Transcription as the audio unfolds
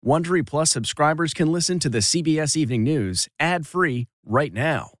Wondery Plus subscribers can listen to the CBS Evening News ad-free right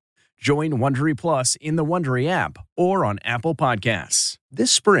now. Join Wondery Plus in the Wondery app or on Apple Podcasts.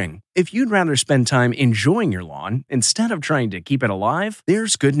 This spring, if you'd rather spend time enjoying your lawn instead of trying to keep it alive,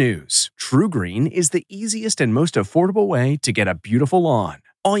 there's good news. True Green is the easiest and most affordable way to get a beautiful lawn.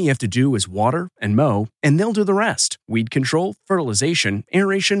 All you have to do is water and mow, and they'll do the rest. Weed control, fertilization,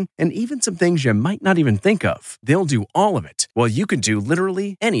 aeration, and even some things you might not even think of. They'll do all of it, while you can do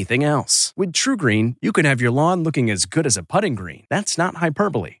literally anything else. With True Green, you can have your lawn looking as good as a putting green. That's not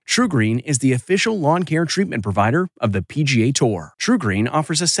hyperbole. True Green is the official lawn care treatment provider of the PGA Tour. True Green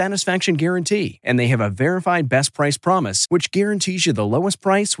offers a satisfaction guarantee, and they have a verified best price promise, which guarantees you the lowest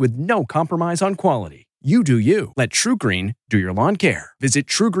price with no compromise on quality. You do you. Let True Green do your lawn care. Visit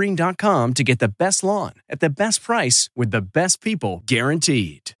TrueGreen.com to get the best lawn at the best price with the best people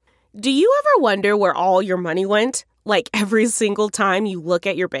guaranteed. Do you ever wonder where all your money went? Like every single time you look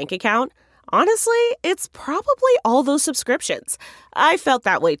at your bank account? Honestly, it's probably all those subscriptions. I felt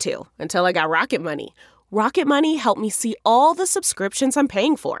that way too, until I got Rocket Money. Rocket Money helped me see all the subscriptions I'm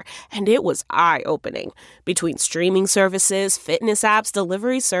paying for, and it was eye-opening. Between streaming services, fitness apps,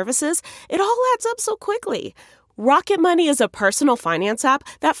 delivery services, it all adds up so quickly. Rocket Money is a personal finance app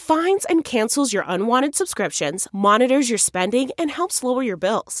that finds and cancels your unwanted subscriptions, monitors your spending, and helps lower your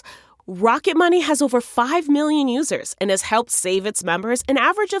bills. Rocket Money has over 5 million users and has helped save its members an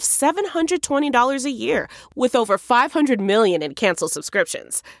average of $720 a year, with over 500 million in canceled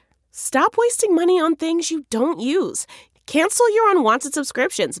subscriptions. Stop wasting money on things you don't use. Cancel your unwanted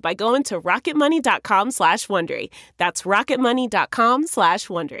subscriptions by going to rocketmoney.com/Wondery. That's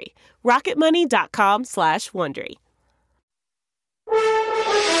rocketmoney.com/Wondery. rocketmoney.com/Wondery.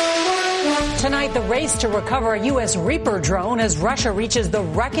 Tonight, the race to recover a U.S. Reaper drone as Russia reaches the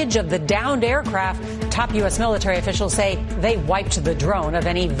wreckage of the downed aircraft. Top U.S. military officials say they wiped the drone of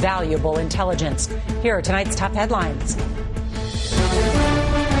any valuable intelligence. Here are tonight's top headlines.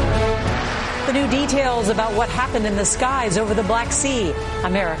 The new details about what happened in the skies over the Black Sea.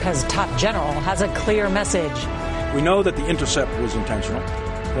 America's top general has a clear message. We know that the intercept was intentional.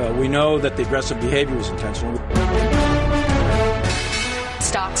 We know that the aggressive behavior was intentional.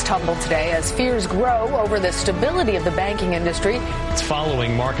 Stocks tumbled today as fears grow over the stability of the banking industry. It's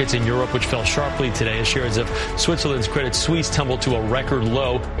following markets in Europe, which fell sharply today as shares of Switzerland's Credit Suisse tumbled to a record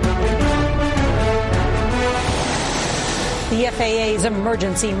low. The FAA's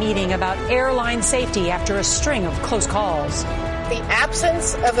emergency meeting about airline safety after a string of close calls. The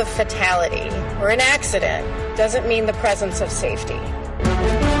absence of a fatality or an accident doesn't mean the presence of safety.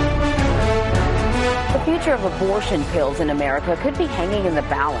 The future of abortion pills in America could be hanging in the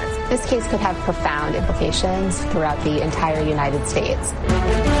balance. This case could have profound implications throughout the entire United States.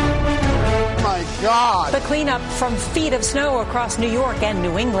 My God. The cleanup from feet of snow across New York and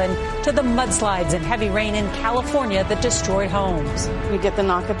New England to the mudslides and heavy rain in California that destroyed homes. You get the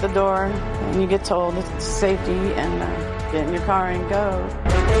knock at the door and you get told it's safety and get in your car and go.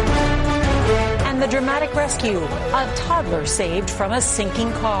 And the dramatic rescue, a toddler saved from a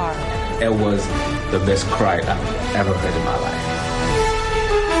sinking car. It was the best cry I've ever heard in my life.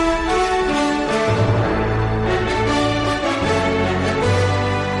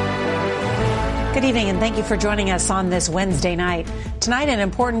 Good evening, and thank you for joining us on this Wednesday night. Tonight, an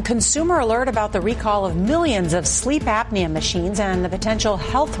important consumer alert about the recall of millions of sleep apnea machines and the potential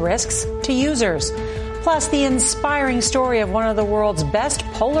health risks to users. Plus, the inspiring story of one of the world's best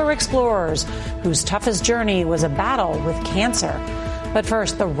polar explorers, whose toughest journey was a battle with cancer. But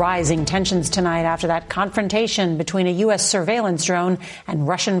first, the rising tensions tonight after that confrontation between a U.S. surveillance drone and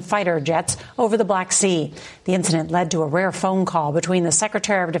Russian fighter jets over the Black Sea. The incident led to a rare phone call between the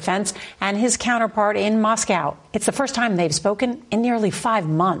Secretary of Defense and his counterpart in Moscow. It's the first time they've spoken in nearly 5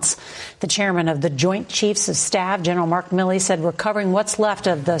 months. The chairman of the Joint Chiefs of Staff, General Mark Milley, said recovering what's left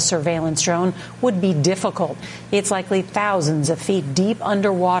of the surveillance drone would be difficult. It's likely thousands of feet deep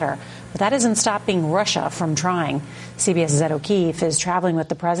underwater. But that isn't stopping Russia from trying. CBS's Ed O'Keefe is traveling with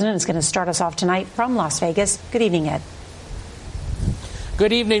the president. It's going to start us off tonight from Las Vegas. Good evening, Ed.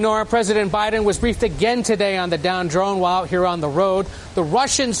 Good evening, Norah. President Biden was briefed again today on the downed drone while out here on the road. The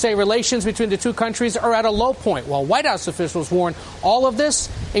Russians say relations between the two countries are at a low point, while White House officials warn all of this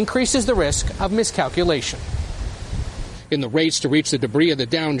increases the risk of miscalculation. In the race to reach the debris of the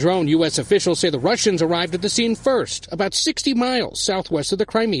downed drone, U.S. officials say the Russians arrived at the scene first, about 60 miles southwest of the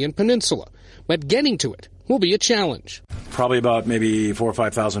Crimean Peninsula. But getting to it will be a challenge. Probably about maybe 4,000 or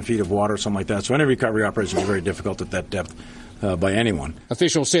 5,000 feet of water, something like that. So any recovery operation is very difficult at that depth. by anyone.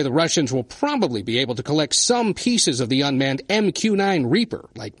 Officials say the Russians will probably be able to collect some pieces of the unmanned MQ-9 Reaper,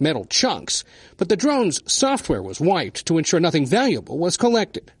 like metal chunks, but the drone's software was wiped to ensure nothing valuable was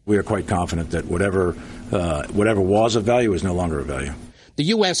collected. We are quite confident that whatever was of value is no longer of value. The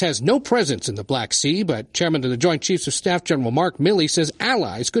U.S. has no presence in the Black Sea, but Chairman of the Joint Chiefs of Staff General Mark Milley says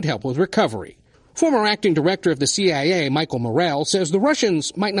allies could help with recovery. Former acting director of the CIA, Michael Morrell, says the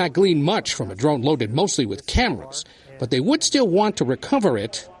Russians might not glean much from a drone loaded mostly with cameras, but they would still want to recover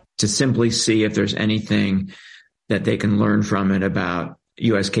it. To simply see if there's anything that they can learn from it about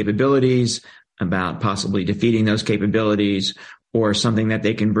U.S. capabilities, about possibly defeating those capabilities, or something that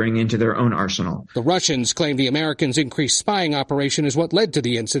they can bring into their own arsenal. The Russians claim the Americans' increased spying operation is what led to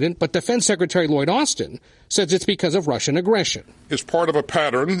the incident, but Defense Secretary Lloyd Austin says it's because of Russian aggression. It's part of a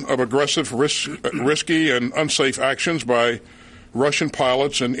pattern of aggressive, risky, and unsafe actions by Russian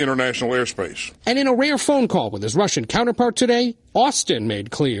pilots in international airspace. And in a rare phone call with his Russian counterpart today, Austin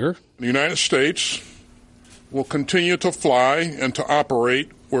made clear the United States will continue to fly and to operate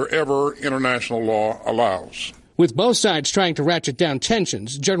wherever international law allows. With both sides trying to ratchet down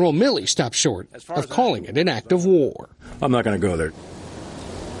tensions, General Milley stopped short of calling it an act of war. I'm not going to go there.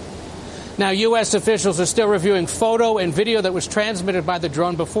 Now, U.S. officials are still reviewing photo and video that was transmitted by the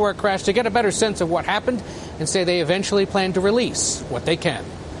drone before it crashed to get a better sense of what happened and say they eventually plan to release what they can.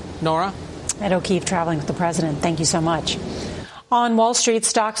 Norah? Ed O'Keefe traveling with the president. Thank you so much. On Wall Street,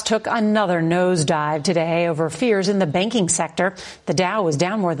 stocks took another nosedive today over fears in the banking sector. The Dow was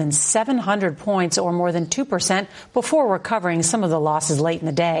down more than 700 points, or more than 2%, before recovering some of the losses late in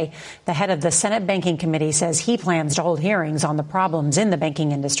the day. The head of the Senate Banking Committee says he plans to hold hearings on the problems in the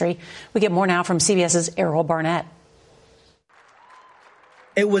banking industry. We get more now from CBS's Errol Barnett.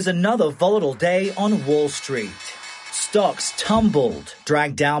 It was another volatile day on Wall Street. Stocks tumbled,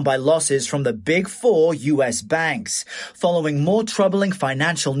 dragged down by losses from the big four U.S. banks, following more troubling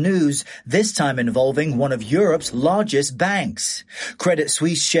financial news, this time involving one of Europe's largest banks. Credit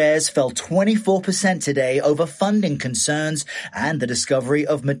Suisse shares fell 24% today over funding concerns and the discovery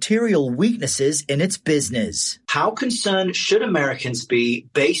of material weaknesses in its business. How concerned should Americans be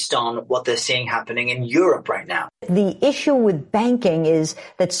based on what they're seeing happening in Europe right now? The issue with banking is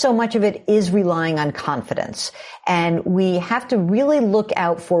that so much of it is relying on confidence. And we have to really look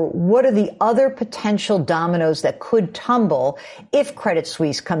out for what are the other potential dominoes that could tumble if Credit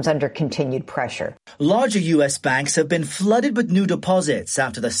Suisse comes under continued pressure. Larger U.S. banks have been flooded with new deposits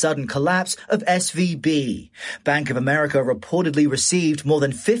after the sudden collapse of SVB. Bank of America reportedly received more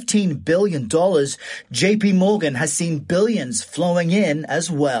than $15 billion. J.P. Morgan has seen billions flowing in as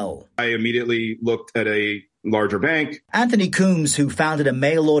well. I immediately looked at a larger bank. Anthony Coombs, who founded a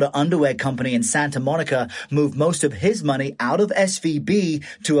mail-order underwear company in Santa Monica, moved most of his money out of SVB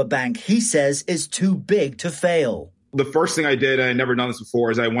to a bank he says is too big to fail. The first thing I did, I had never done this before,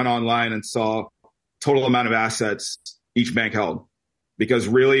 is I went online and saw total amount of assets each bank held. Because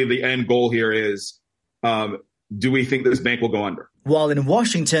really the end goal here is, do we think this bank will go under? While in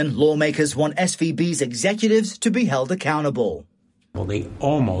Washington, lawmakers want SVB's executives to be held accountable. Well, they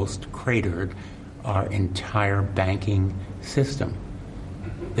almost cratered our entire banking system.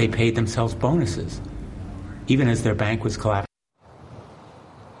 They paid themselves bonuses, even as their bank was collapsing.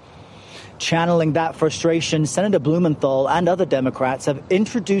 Channeling that frustration, Senator Blumenthal and other Democrats have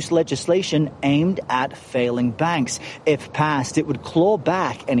introduced legislation aimed at failing banks. If passed, it would claw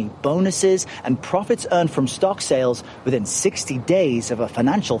back any bonuses and profits earned from stock sales within 60 days of a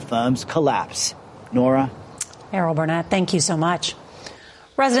financial firm's collapse. Norah? Errol Barnett, thank you so much.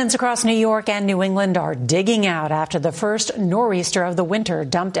 Residents across New York and New England are digging out after the first nor'easter of the winter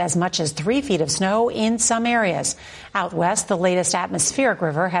dumped as much as 3 feet of snow in some areas. Out west, the latest atmospheric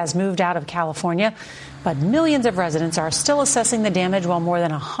river has moved out of California, but millions of residents are still assessing the damage while more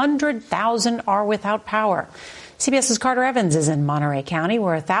than 100,000 are without power. CBS's Carter Evans is in Monterey County,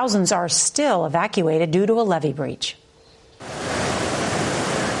 where thousands are still evacuated due to a levee breach.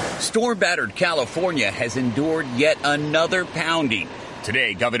 Storm-battered California has endured yet another pounding.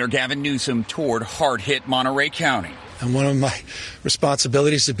 Today, Governor Gavin Newsom toured hard-hit Monterey County. And one of my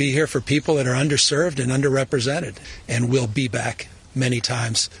responsibilities to be here for people that are underserved and underrepresented. And we'll be back many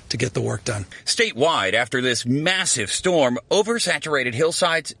times to get the work done. Statewide, after this massive storm, oversaturated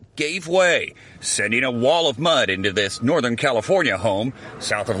hillsides gave way, sending a wall of mud into this Northern California home.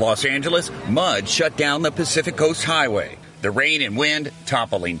 South of Los Angeles, mud shut down the Pacific Coast Highway. The rain and wind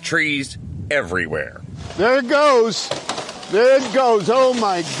toppling trees everywhere. There it goes. There it goes. Oh,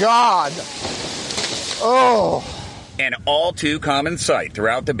 my God. Oh. An all too common sight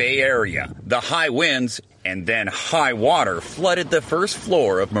throughout the Bay Area. The high winds and then high water flooded the first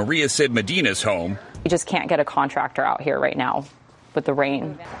floor of Maria Sid Medina's home. You just can't get a contractor out here right now with the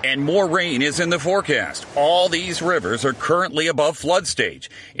rain. And more rain is in the forecast. All these rivers are currently above flood stage.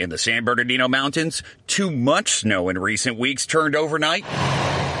 In the San Bernardino Mountains, too much snow in recent weeks turned overnight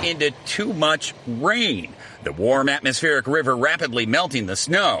into too much rain. The warm atmospheric river rapidly melting the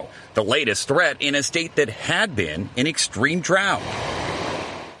snow, the latest threat in a state that had been in extreme drought.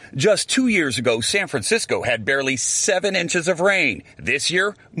 Just 2 years ago, San Francisco had barely 7 inches of rain. This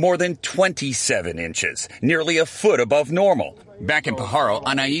year, more than 27 inches, nearly a foot above normal. Back in Pajaro,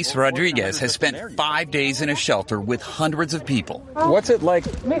 Anais Rodriguez has spent 5 days in a shelter with hundreds of people. What's it like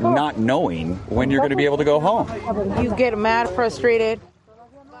not knowing when you're going to be able to go home? You get mad, frustrated.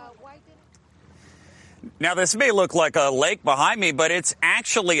 Now, this may look like a lake behind me, but it's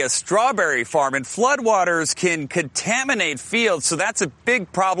actually a strawberry farm, and floodwaters can contaminate fields, so that's a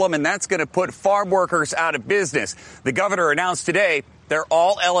big problem, and that's going to put farm workers out of business. The governor announced today they're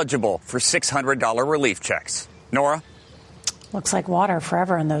all eligible for $600 relief checks. Norah? Looks like water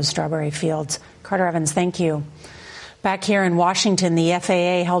forever in those strawberry fields. Carter Evans, thank you. Back here in Washington, the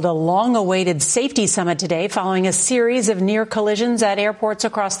FAA held a long-awaited safety summit today following a series of near collisions at airports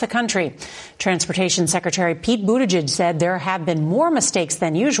across the country. Transportation Secretary Pete Buttigieg said there have been more mistakes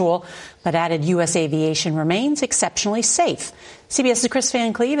than usual, but added U.S. aviation remains exceptionally safe. CBS's Chris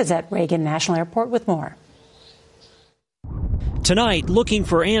Van Cleve is at Reagan National Airport with more. Tonight, looking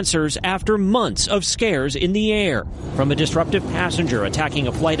for answers after months of scares in the air. From a disruptive passenger attacking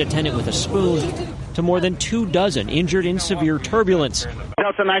a flight attendant with a spoon to more than 24 injured in severe turbulence.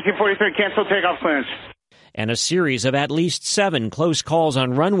 Delta 1943, cancel takeoff clearance. And a series of at least 7 close calls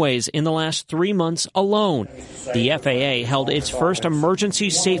on runways in the last 3 months alone. The FAA held its first emergency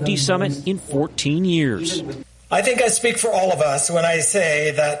safety summit in 14 years. I think I speak for all of us when I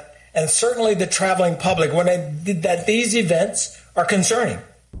say that, and certainly the traveling public, that these events are concerning.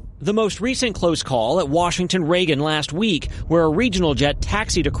 The most recent close call at Washington Reagan last week, where a regional jet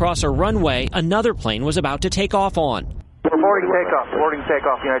taxied across a runway another plane was about to take off on. Boarding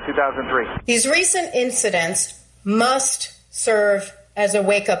takeoff, United 2003. These recent incidents must serve as a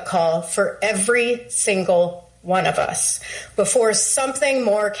wake-up call for every single one of us before something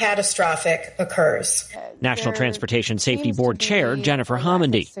more catastrophic occurs. National Transportation Safety Board Chair Jennifer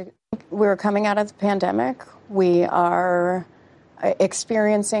Homendy. We're coming out of the pandemic. We are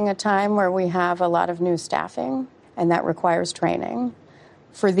experiencing a time where we have a lot of new staffing, and that requires training.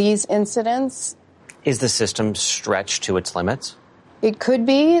 For these incidents, is the system stretched to its limits? It could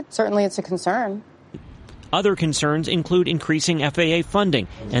be. Certainly it's a concern. Other concerns include increasing FAA funding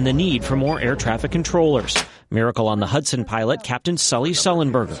and the need for more air traffic controllers. Miracle on the Hudson pilot, Captain Sully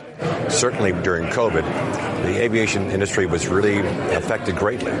Sullenberger. Certainly during COVID, the aviation industry was really affected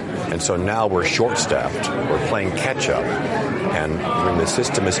greatly. And so now we're short-staffed. We're playing catch-up. And when the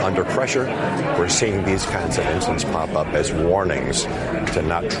system is under pressure, we're seeing these kinds of incidents pop up as warnings to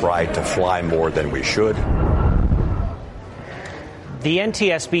not try to fly more than we should. The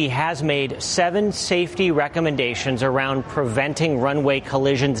NTSB has made 7 safety recommendations around preventing runway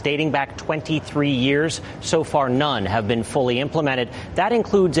collisions dating back 23 years. So far, none have been fully implemented. That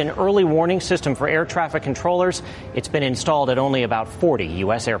includes an early warning system for air traffic controllers. It's been installed at only about 40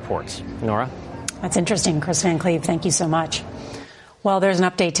 U.S. airports. Norah? That's interesting. Chris Van Cleve, thank you so much. Well, there's an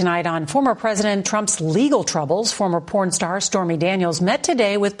update tonight on former President Trump's legal troubles. Former porn star Stormy Daniels met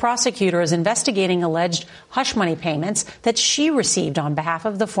today with prosecutors investigating alleged hush money payments that she received on behalf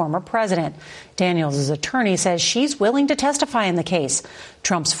of the former president. Daniels' attorney says she's willing to testify in the case.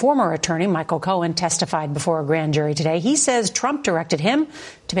 Trump's former attorney, Michael Cohen, testified before a grand jury today. He says Trump directed him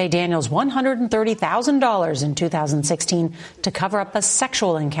to pay Daniels $130,000 in 2016 to cover up a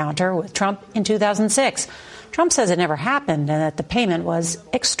sexual encounter with Trump in 2006. Trump says it never happened and that the payment was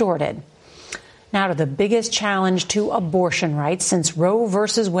extorted. Now to the biggest challenge to abortion rights since Roe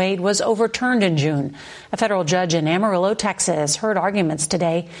v. Wade was overturned in June. A federal judge in Amarillo, Texas, heard arguments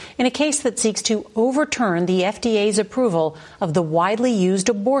today in a case that seeks to overturn the FDA's approval of the widely used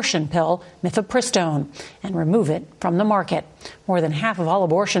abortion pill, mifepristone, and remove it from the market. More than half of all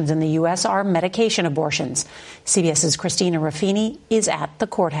abortions in the U.S. are medication abortions. CBS's Christina Raffini is at the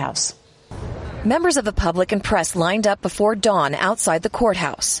courthouse. Members of the public and press lined up before dawn outside the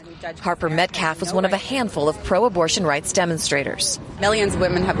courthouse. Harper Metcalf was one of a handful of pro-abortion rights demonstrators. Millions of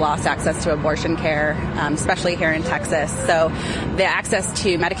women have lost access to abortion care, especially here in Texas. So the access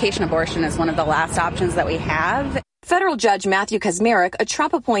to medication abortion is one of the last options that we have. Federal Judge Matthew Kaczmarek, a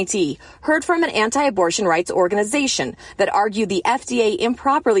Trump appointee, heard from an anti-abortion rights organization that argued the FDA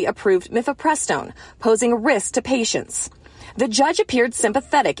improperly approved mifepristone, posing a risk to patients. The judge appeared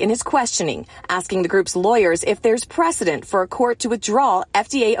sympathetic in his questioning, asking the group's lawyers if there's precedent for a court to withdraw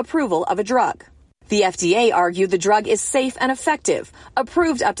FDA approval of a drug. The FDA argued the drug is safe and effective,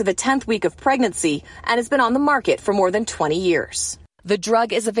 approved up to the 10th week of pregnancy, and has been on the market for more than 20 years. The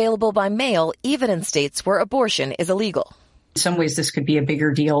drug is available by mail, even in states where abortion is illegal. In some ways, this could be a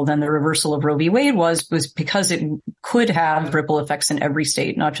bigger deal than the reversal of Roe v. Wade was because it could have ripple effects in every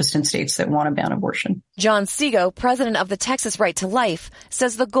state, not just in states that want to ban abortion. John Seago, president of the Texas Right to Life,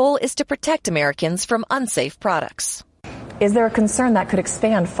 says the goal is to protect Americans from unsafe products. Is there a concern that could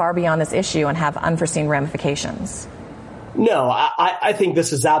expand far beyond this issue and have unforeseen ramifications? No, I think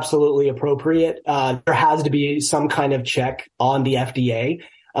this is absolutely appropriate. There has to be some kind of check on the FDA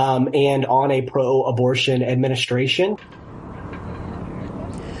and on a pro-abortion administration.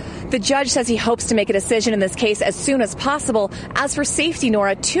 The judge says he hopes to make a decision in this case as soon as possible. As for safety,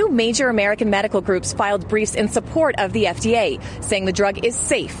 Norah, 2 major American medical groups filed briefs in support of the FDA, saying the drug is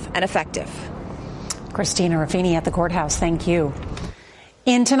safe and effective. Christina Ruffini at the courthouse. Thank you.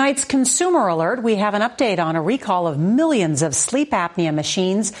 In tonight's Consumer Alert, we have an update on a recall of millions of sleep apnea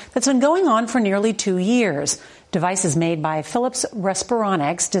machines that's been going on for nearly 2 years. Devices made by Philips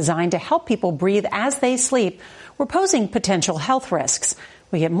Respironics designed to help people breathe as they sleep were posing potential health risks.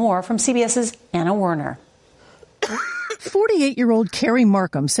 We get more from CBS's Anna Werner. 48-year-old Carrie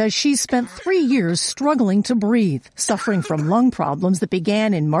Markham says she's spent 3 years struggling to breathe, suffering from lung problems that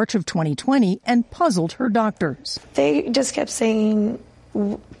began in March of 2020 and puzzled her doctors. They just kept saying,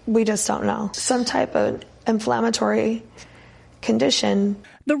 we just don't know. Some type of inflammatory condition.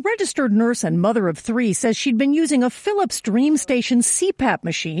 The registered nurse and mother of 3 says she'd been using a Philips DreamStation CPAP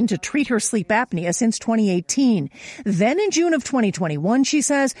machine to treat her sleep apnea since 2018. Then in June of 2021, she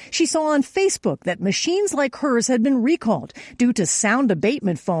says she saw on Facebook that machines like hers had been recalled due to sound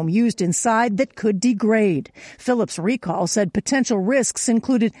abatement foam used inside that could degrade. Philips' recall said potential risks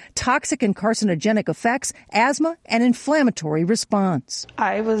included toxic and carcinogenic effects, asthma, and inflammatory response.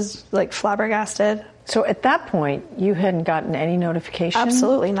 I was flabbergasted. So at that point, you hadn't gotten any notification?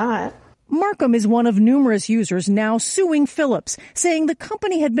 Absolutely not. Markham is one of numerous users now suing Philips, saying the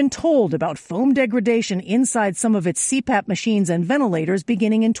company had been told about foam degradation inside some of its CPAP machines and ventilators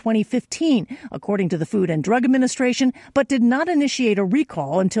beginning in 2015, according to the Food and Drug Administration, but did not initiate a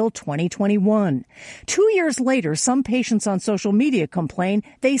recall until 2021. 2 years later, some patients on social media complain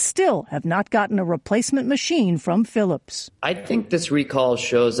they still have not gotten a replacement machine from Philips. I think this recall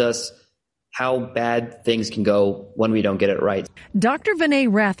shows us how bad things can go when we don't get it right. Dr. Vinay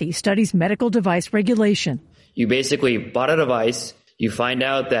Rathi studies medical device regulation. You basically bought a device, you find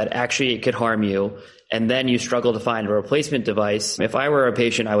out that actually it could harm you, and then you struggle to find a replacement device. If I were a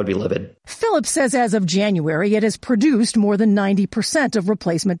patient, I would be livid. Philips says as of January, it has produced more than 90% of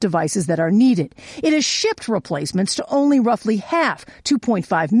replacement devices that are needed. It has shipped replacements to only roughly half,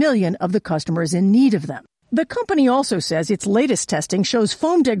 2.5 million of the customers in need of them. The company also says its latest testing shows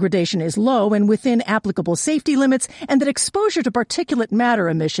foam degradation is low and within applicable safety limits, and that exposure to particulate matter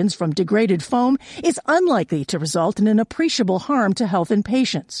emissions from degraded foam is unlikely to result in an appreciable harm to health in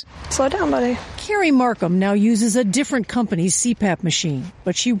patients. Slow down, buddy. Carrie Markham now uses a different company's CPAP machine,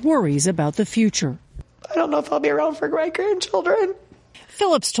 but she worries about the future. I don't know if I'll be around for my grandchildren.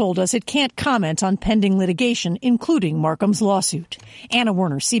 Philips told us it can't comment on pending litigation, including Markham's lawsuit. Anna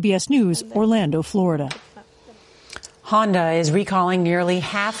Werner, CBS News, Orlando, Florida. Honda is recalling nearly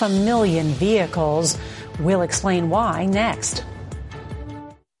 500,000 vehicles. We'll explain why next.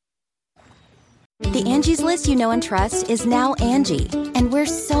 The Angie's List you know and trust is now Angie, and we're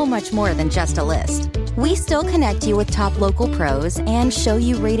so much more than just a list. We still connect you with top local pros and show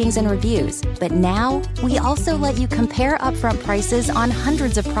you ratings and reviews, but now we also let you compare upfront prices on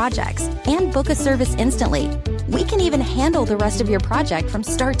hundreds of projects and book a service instantly. We can even handle the rest of your project from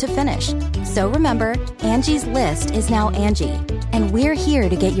start to finish. So remember, Angie's List is now Angie, and we're here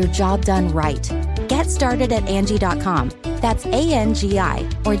to get your job done right. Get started at Angie.com. That's ANGI,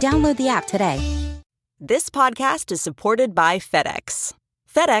 or download the app today. This podcast is supported by FedEx.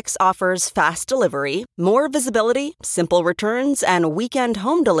 FedEx offers fast delivery, more visibility, simple returns, and weekend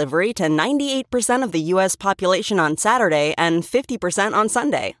home delivery to 98% of the U.S. population on Saturday and 50% on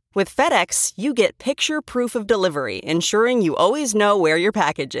Sunday. With FedEx, you get picture proof of delivery, ensuring you always know where your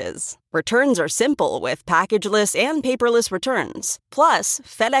package is. Returns are simple with packageless and paperless returns. Plus,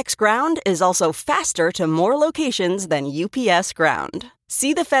 FedEx Ground is also faster to more locations than UPS Ground.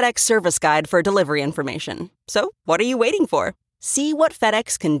 See the FedEx service guide for delivery information. So, what are you waiting for? See what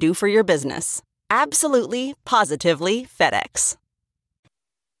FedEx can do for your business. Absolutely, positively FedEx.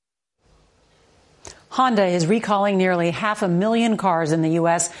 Honda is recalling nearly 500,000 cars in the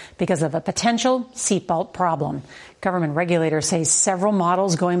U.S. because of a potential seatbelt problem. Government regulators say several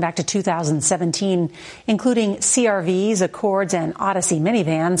models going back to 2017, including CR-Vs, Accords, and Odyssey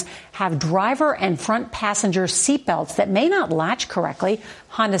minivans, have driver and front passenger seatbelts that may not latch correctly.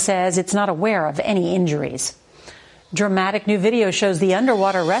 Honda says it's not aware of any injuries. Dramatic new video shows the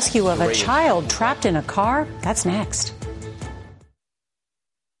underwater rescue of a child trapped in a car. That's next.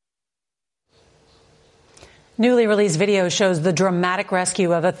 Newly released video shows the dramatic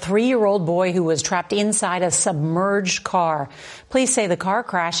rescue of a 3-year-old boy who was trapped inside a submerged car. Police say the car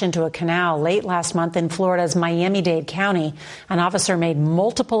crashed into a canal late last month in Florida's Miami-Dade County. An officer made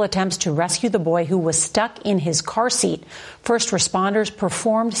multiple attempts to rescue the boy who was stuck in his car seat. First responders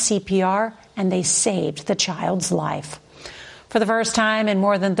performed CPR and they saved the child's life. For the first time in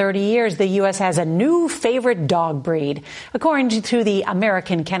more than 30 years, the U.S. has a new favorite dog breed. According to the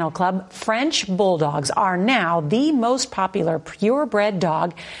American Kennel Club, French Bulldogs are now the most popular purebred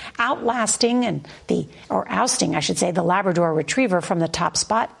dog, ousting the Labrador Retriever from the top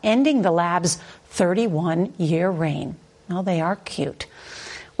spot, ending the Lab's 31-year reign. Well, they are cute.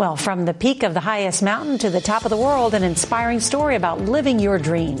 Well, from the peak of the highest mountain to the top of the world, an inspiring story about living your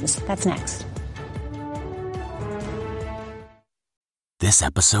dreams. That's next. This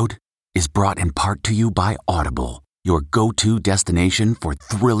episode is brought in part to you by Audible, your go-to destination for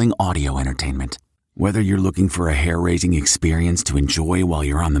thrilling audio entertainment. Whether you're looking for a hair-raising experience to enjoy while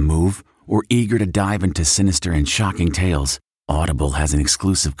you're on the move or eager to dive into sinister and shocking tales, Audible has an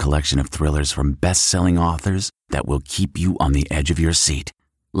exclusive collection of thrillers from best-selling authors that will keep you on the edge of your seat.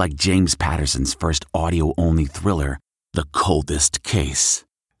 Like James Patterson's first audio-only thriller, The Coldest Case.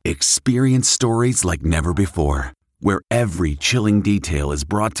 Experience stories like never before, where every chilling detail is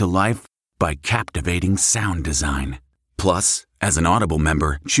brought to life by captivating sound design. Plus, as an Audible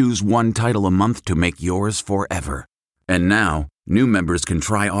member, choose one title a month to make yours forever. And now, new members can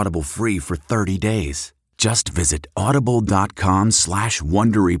try Audible free for 30 days. Just visit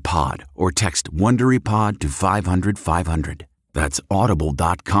audible.com/WonderyPod or text WonderyPod to 500-500. That's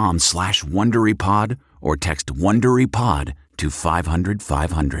audible.com/WonderyPod or text WonderyPod to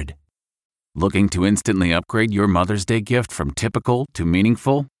 500-500. Looking to instantly upgrade your Mother's Day gift from typical to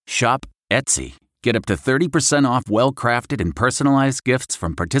meaningful? Shop Etsy. Get up to 30% off well-crafted and personalized gifts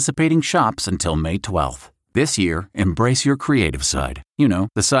from participating shops until May 12th. This year, embrace your creative side. You know,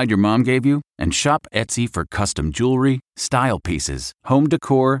 the side your mom gave you. And shop Etsy for custom jewelry, style pieces, home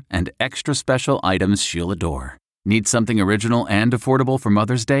decor, and extra special items she'll adore. Need something original and affordable for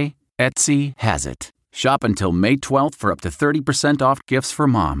Mother's Day? Etsy has it. Shop until May 12th for up to 30% off gifts for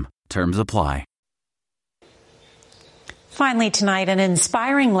mom. Terms apply. Finally tonight, an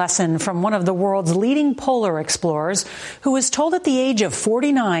inspiring lesson from one of the world's leading polar explorers who was told at the age of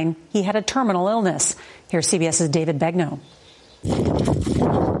 49 he had a terminal illness. Here's CBS's David Begnaud.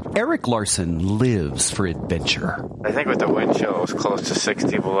 Eric Larson lives for adventure. I think with the wind chill, it was close to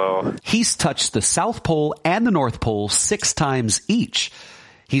 60 below. He's touched the South Pole and the North Pole 6 times each.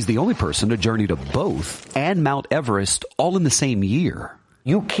 He's the only person to journey to both and Mount Everest all in the same year.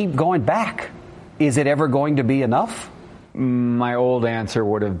 You keep going back. Is it ever going to be enough? My old answer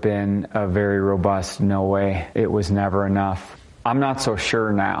would have been a very robust no way. It was never enough. I'm not so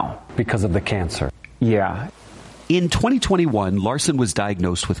sure now. Because of the cancer? Yeah. In 2021, Larson was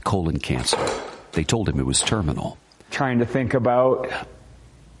diagnosed with colon cancer. They told him it was terminal. Trying to think about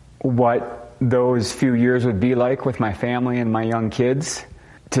what those few years would be like with my family and my young kids.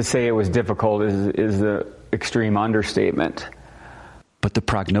 To say it was difficult is the extreme understatement. But the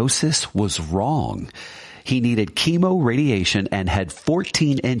prognosis was wrong. He needed chemo, radiation, and had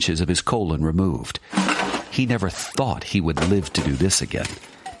 14 inches of his colon removed. He never thought he would live to do this again.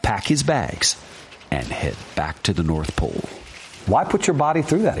 Pack his bags and head back to the North Pole. Why put your body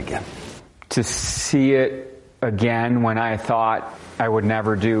through that again? To see it again when I thought I would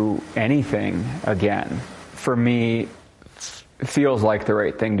never do anything again, for me, feels like the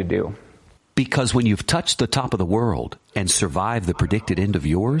right thing to do. Because when you've touched the top of the world and survived the predicted end of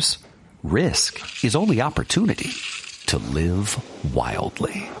yours, risk is only opportunity to live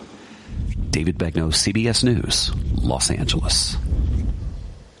wildly. David Begnaud, CBS News, Los Angeles.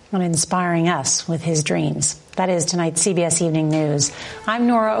 And inspiring us with his dreams. That is tonight's CBS Evening News. I'm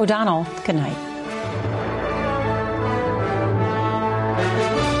Norah O'Donnell. Good night.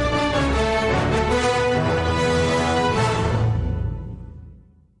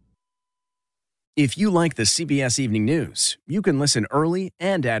 If you like the CBS Evening News, you can listen early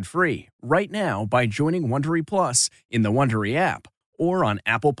and ad-free right now by joining Wondery Plus in the Wondery app or on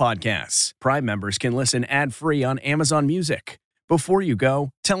Apple Podcasts. Prime members can listen ad-free on Amazon Music. Before you go,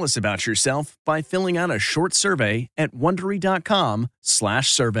 tell us about yourself by filling out a short survey at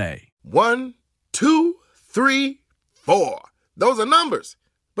Wondery.com/survey. 1, 2, 3, 4. Those are numbers,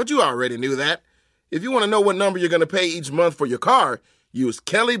 but you already knew that. If you want to know what number you're going to pay each month for your car, use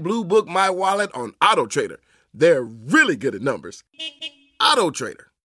Kelley Blue Book My Wallet on AutoTrader. They're really good at numbers. AutoTrader.